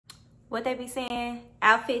What they be saying?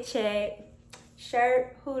 Outfit check.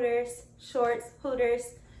 Shirt, Hooters. Shorts, Hooters.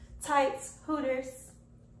 Tights, Hooters.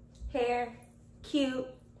 Hair, cute.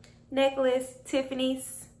 Necklace,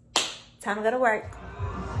 Tiffany's. Time to go to work.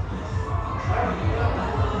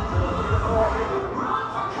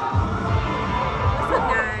 What's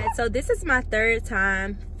up, guys? So this is my third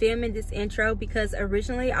time filming this intro because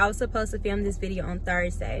originally I was supposed to film this video on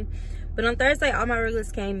Thursday. But on Thursday, all my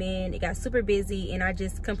regulars came in, it got super busy, and I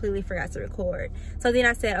just completely forgot to record. So then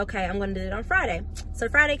I said, okay, I'm gonna do it on Friday. So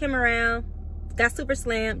Friday came around, got super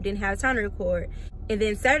slammed, didn't have time to record. And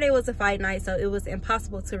then Saturday was a fight night, so it was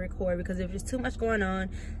impossible to record because there was just too much going on.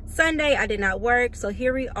 Sunday, I did not work, so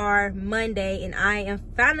here we are Monday, and I am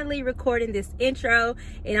finally recording this intro,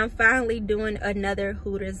 and I'm finally doing another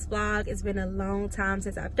Hooters vlog. It's been a long time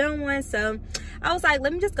since I've done one, so I was like,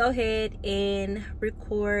 let me just go ahead and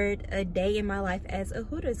record a day in my life as a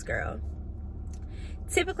Hooters girl.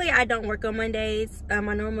 Typically, I don't work on Mondays.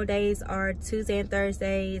 My normal days are Tuesday and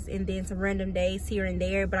Thursdays, and then some random days here and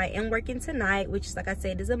there. But I am working tonight, which, like I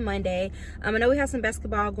said, is a Monday. I know we have some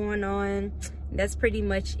basketball going on. That's pretty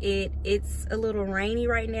much it. It's a little rainy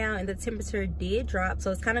right now, and the temperature did drop,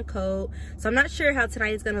 so it's kind of cold. So I'm not sure how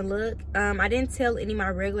tonight is gonna look. I didn't tell any of my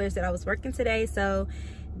regulars that I was working today, so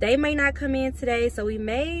they may not come in today. So I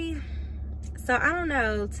don't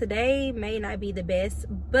know. Today may not be the best,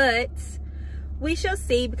 but we shall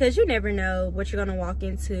see, because you never know what you're gonna walk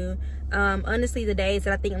into. Honestly, the days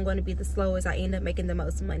that I think I'm going to be the slowest, I end up making the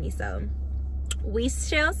most money. So we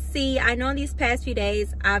shall see. I know in these past few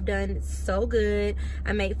days I've done so good.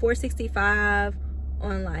 I made $465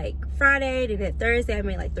 on like Friday, and then Thursday I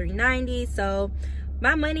made like $390. So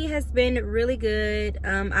my money has been really good.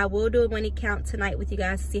 I will do a money count tonight with you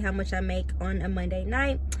guys to see how much I make on a Monday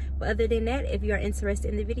night. But other than that, if you are interested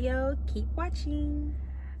in the video, keep watching.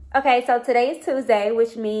 Okay, so today is Tuesday,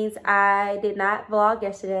 which means I did not vlog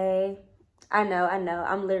yesterday. I know,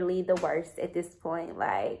 I'm literally the worst at this point.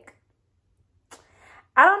 Like,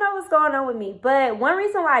 I don't know what's going on with me. But one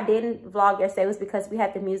reason why I didn't vlog yesterday was because we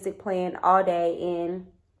had the music playing all day, and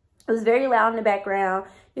it was very loud in the background.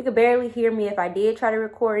 You could barely hear me if I did try to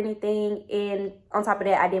record anything. And on top of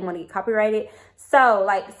that, I didn't want to get copyrighted. So,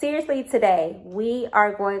 like, seriously, today, we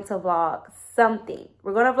are going to vlog something.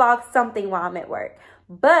 We're going to vlog something while I'm at work.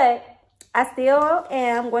 But I still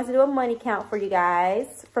am going to do a money count for you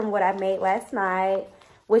guys from what I made last night,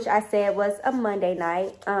 which I said was a Monday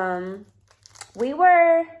night. We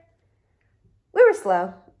were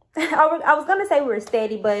slow. I was going to say we were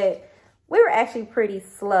steady, but we were actually pretty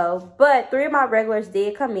slow. But 3 of my regulars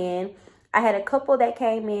did come in. I had a couple that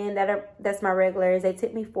came in that's my regulars. They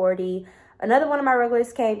tipped me $40. Another one of my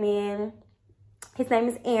regulars came in. His name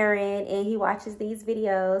is Aaron, and he watches these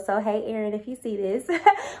videos. So, hey, Aaron, if you see this.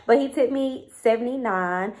 But he tipped me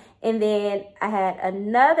 $79. And then I had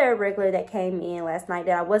another regular that came in last night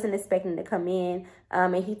that I wasn't expecting to come in.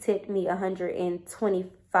 And he tipped me $125,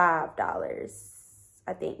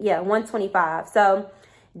 I think. Yeah, $125. So,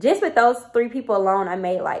 just with those 3 people alone, I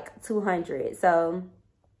made like $200. So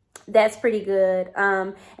that's pretty good.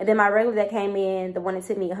 And then my regular that came in, the one that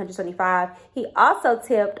tipped me $125, he also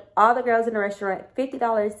tipped all the girls in the restaurant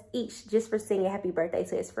 $50 each just for singing happy birthday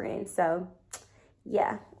to his friend. So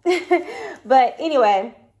yeah. But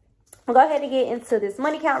anyway, we'll go ahead and get into this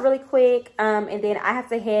money count really quick. And then I have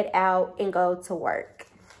to head out and go to work.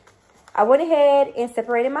 I went ahead and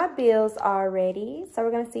separated my bills already. So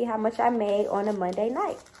we're going to see how much I made on a Monday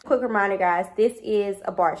night. Quick reminder, guys, this is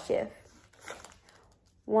a bar shift.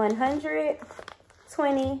 100,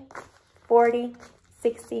 20, 40,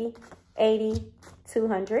 60, 80,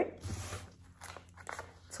 200.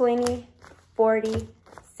 20, 40,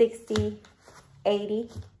 60, 80,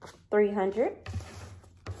 300.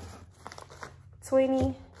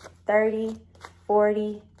 20, 30,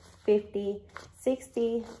 40, 50,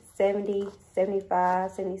 60, 70,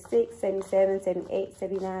 75, 76, 77, 78,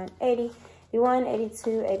 79, 80, 81,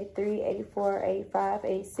 82, 83, 84, 85,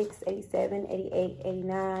 86, 87, 88,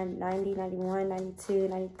 89, 90, 91, 92,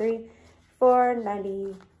 93, 4,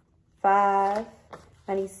 95,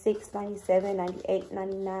 96, 97, 98,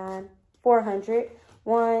 99, 400.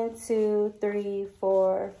 1, 2, 3,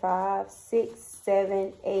 4, 5, 6,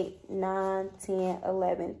 7, 8, 9, 10,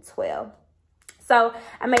 11, 12. So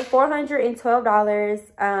I made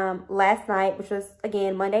 $412 last night, which was,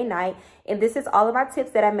 again, Monday night. And this is all of my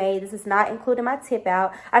tips that I made. This is not including my tip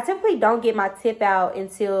out. I typically don't get my tip out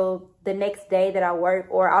until the next day that I work,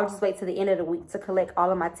 or I'll just wait till the end of the week to collect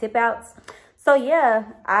all of my tip outs. So yeah,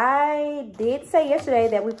 I did say yesterday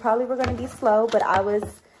that we probably were going to be slow, but I was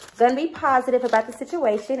going to be positive about the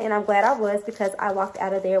situation, and I'm glad I was, because I walked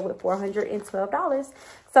out of there with $412.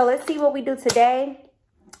 So let's see what we do today.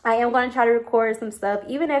 I am going to try to record some stuff.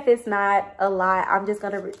 Even if it's not a lot, I'm just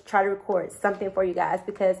going to try to record something for you guys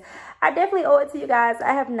because I definitely owe it to you guys.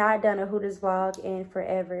 I have not done a Hooters vlog in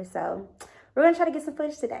forever. So we're going to try to get some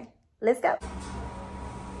footage today. Let's go.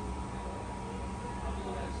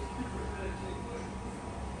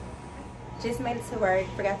 Just made it to work.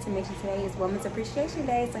 Forgot to mention today is Women's Appreciation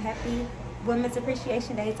Day. So happy Women's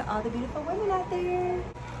Appreciation Day to all the beautiful women out there.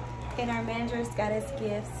 And our managers got us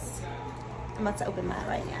gifts. I'm about to open mine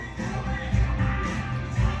right now.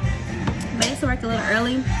 Made it to work a little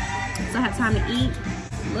early, so I have time to eat.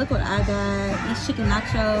 Look what I got. These chicken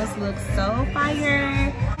nachos look so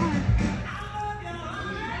fire.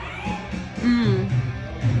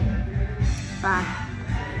 Fine.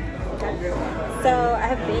 So I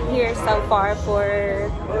have been here so far for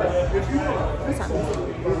what time is it?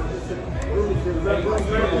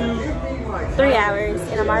 3 hours,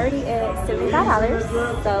 and I'm already at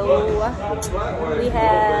 $75. So we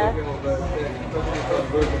have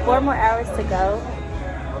 4 more hours to go.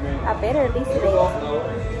 I better at least make,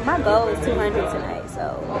 my goal is 200 tonight,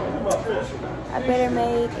 so I better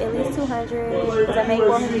make at least 200 because I made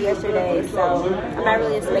 400 yesterday, so I'm not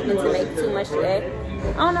really expecting to make too much today. I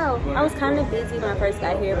don't know, I was kind of busy when I first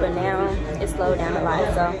got here, but now it's slowed down a lot,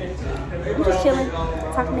 so I'm just chilling,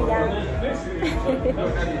 talking to y'all.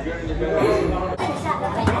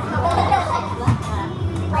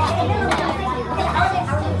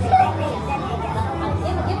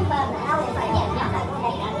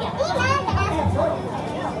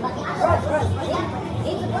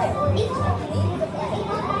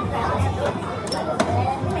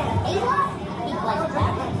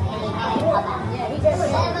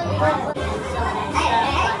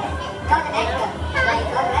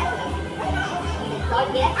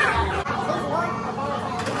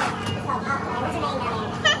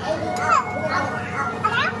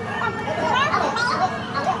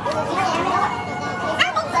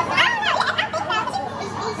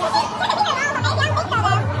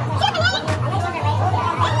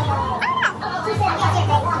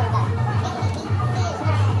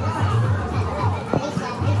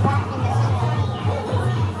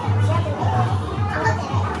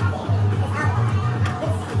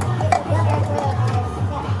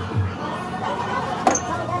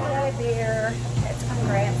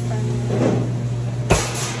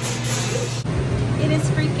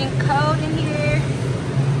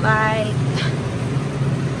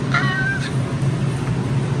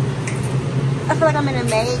 I feel like I'm in a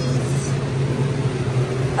maze.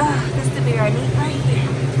 This is the beer I need right here.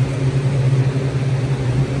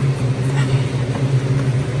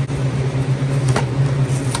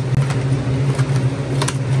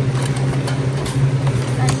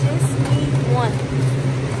 I just need one.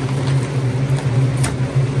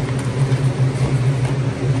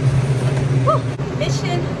 Woo!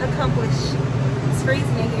 Mission accomplished. It's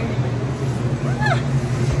freezing in here.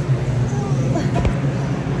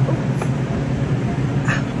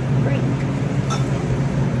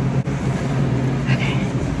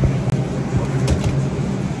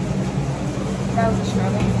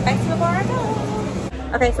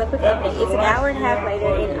 Okay, so quick update. It's an hour and a half later,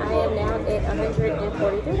 and I am now at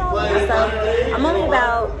 $143. So I'm only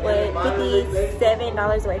about, what,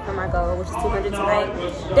 $57 away from my goal, which is 200 tonight.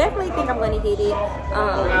 Definitely think I'm going to hit it.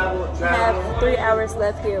 I have 3 hours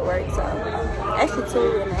left here at work, so actually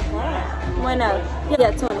 2.5. Well, no,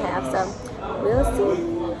 yeah, 2.5. So we'll see.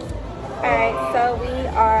 Alright, so we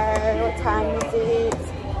are, what time is it?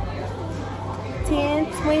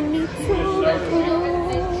 10:22.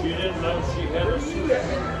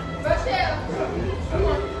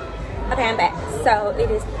 Okay, I'm back. So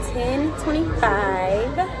it is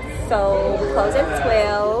 10:25. So we close at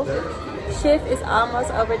 12. Shift is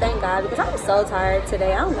almost over, thank God, because I'm so tired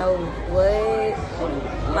today. I don't know what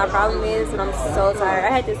my problem is, but I'm so tired. I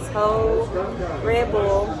had this whole Red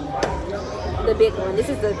Bull, the big one. This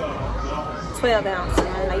is the 12-ounce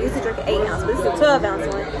one. I used to drink an 8-ounce, but this is a 12-ounce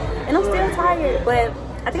one. And I'm still tired, but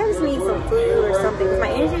I think I just need some food or something because my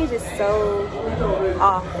energy is just so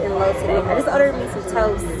off and low today. I just ordered me some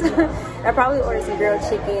toast. I probably ordered some grilled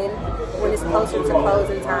chicken when it's closer to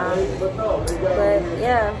closing time. But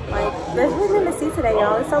yeah, like, there's really nothing to see today,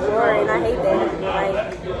 y'all. It's so boring. I hate that.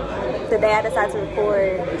 Like, the day I decide to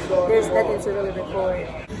record, there's nothing to really record.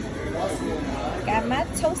 Got my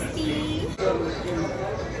toasty.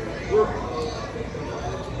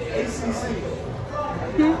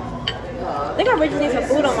 I think I really need some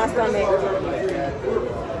food on my stomach. I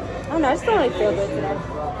don't know, I just don't really feel good today.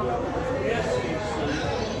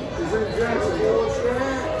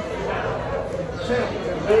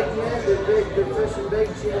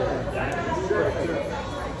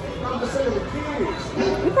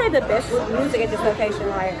 the best music at this location,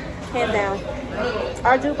 like hands down.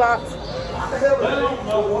 Our jukebox,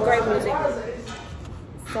 great music.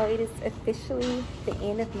 So it is officially the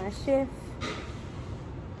end of my shift.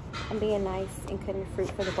 I'm being nice and cutting fruit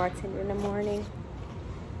for the bartender in the morning.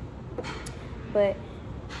 But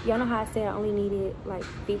y'all know how I said I only needed like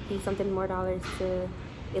 50 something more dollars to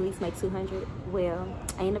at least make 200. Well,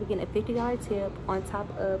 I ended up getting a $50 tip on top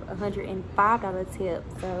of a $105 tip.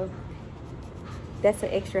 So that's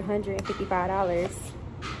an extra $155.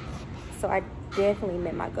 So I definitely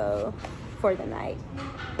met my goal for the night.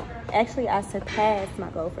 Actually, I surpassed my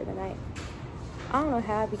goal for the night. I don't know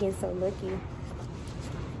how I be getting so lucky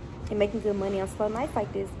and making good money on slow nights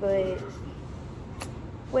like this, but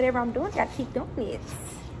whatever I'm doing, I gotta keep doing it.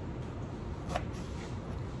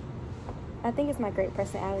 I think it's my great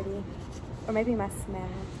personality, or maybe my smile.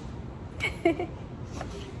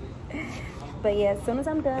 But yeah, as soon as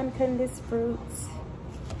I'm done cutting this fruit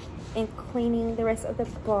and cleaning the rest of the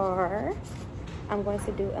bar, I'm going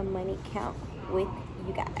to do a money count with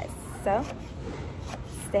you guys. So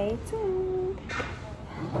stay tuned.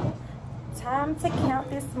 Time to count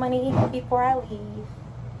this money before I leave.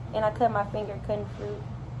 And I cut my finger cutting fruit.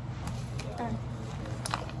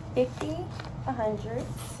 50, 100,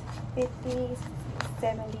 50,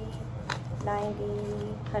 70, 90,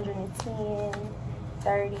 110,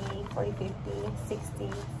 30, 40, 50, 60,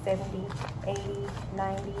 70, 80,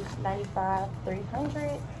 90, 95,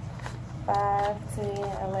 300, 5, 10,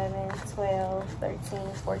 11, 12,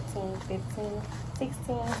 13, 14, 15,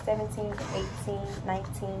 16, 17, 18,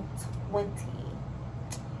 19, 20.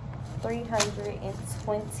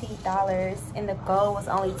 $320, and the goal was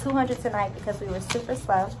only 200 tonight because we were super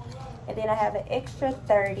slow. And then I have an extra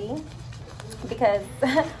 30 because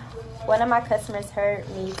one of my customers heard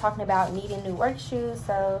me talking about needing new work shoes,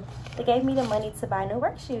 so they gave me the money to buy new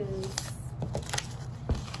work shoes.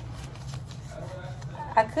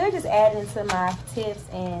 I could just add it into my tips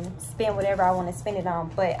and spend whatever I want to spend it on,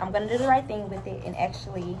 but I'm gonna do the right thing with it and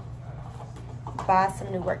actually buy some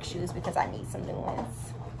new work shoes because I need some new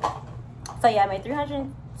ones. So yeah, I made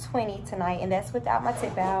 $320 tonight, and that's without my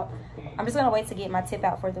tip out. I'm just gonna wait to get my tip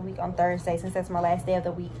out for the week on Thursday, since that's my last day of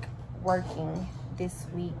the week working this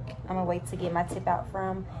week. I'm gonna wait to get my tip out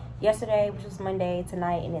from yesterday, which was Monday,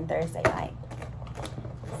 tonight, and then Thursday night.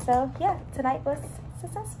 So yeah, tonight was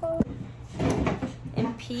successful.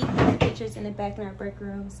 And peek the pictures in the back in our break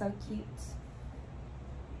room, so cute.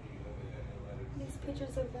 These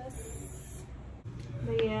pictures of us.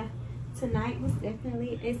 But yeah, tonight was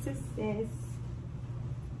definitely a success.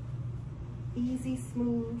 Easy,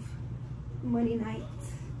 smooth money night.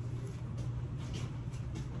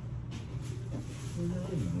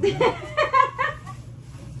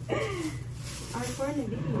 I'm recording a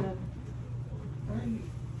video.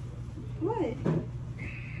 What?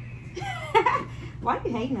 Why are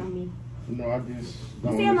you hating on me? No, I just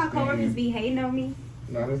don't. You see how my coworkers be hating on me?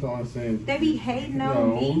 No, that's all I'm saying. They be hating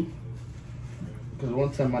on me. Because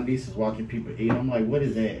one time my niece was watching people eat. I'm like, what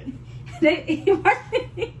is that? They yeah,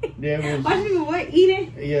 watching people what,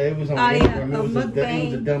 eating? Yeah, it was on Instagram. Yeah, it was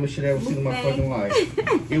the dumbest shit I ever seen in my fucking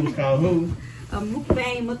life. It was called who? A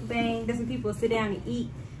mukbang. That's when people sit down and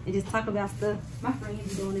eat and just talk about stuff. My friends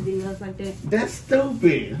be doing the videos like that. That's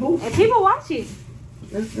stupid. Who? And people watch it.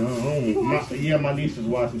 That's my niece was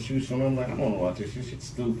watching. She was showing. I'm like, I don't want to watch this. This shit's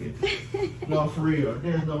stupid. No, for real.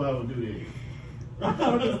 There's no way I would do that. My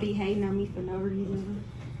coworkers be hating on me for no reason.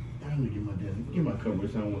 I'm gonna get my dad. Get my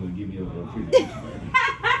coverage. I don't want to give me a pretty picture.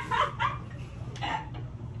 I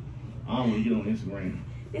don't want to get on Instagram.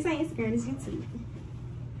 This ain't Instagram. It's YouTube.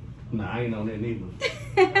 Nah, I ain't on that neither.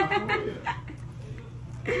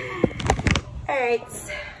 Alright,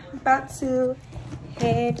 about to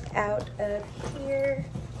head out of here.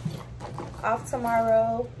 Off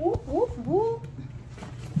tomorrow. Whoop, whoop, whoop.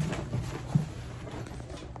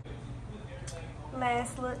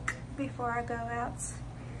 Last look before I go out.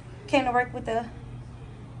 Came to work with the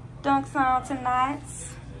dunks on tonight.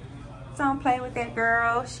 Don't play with that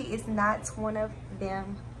girl. She is not one of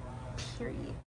them, period.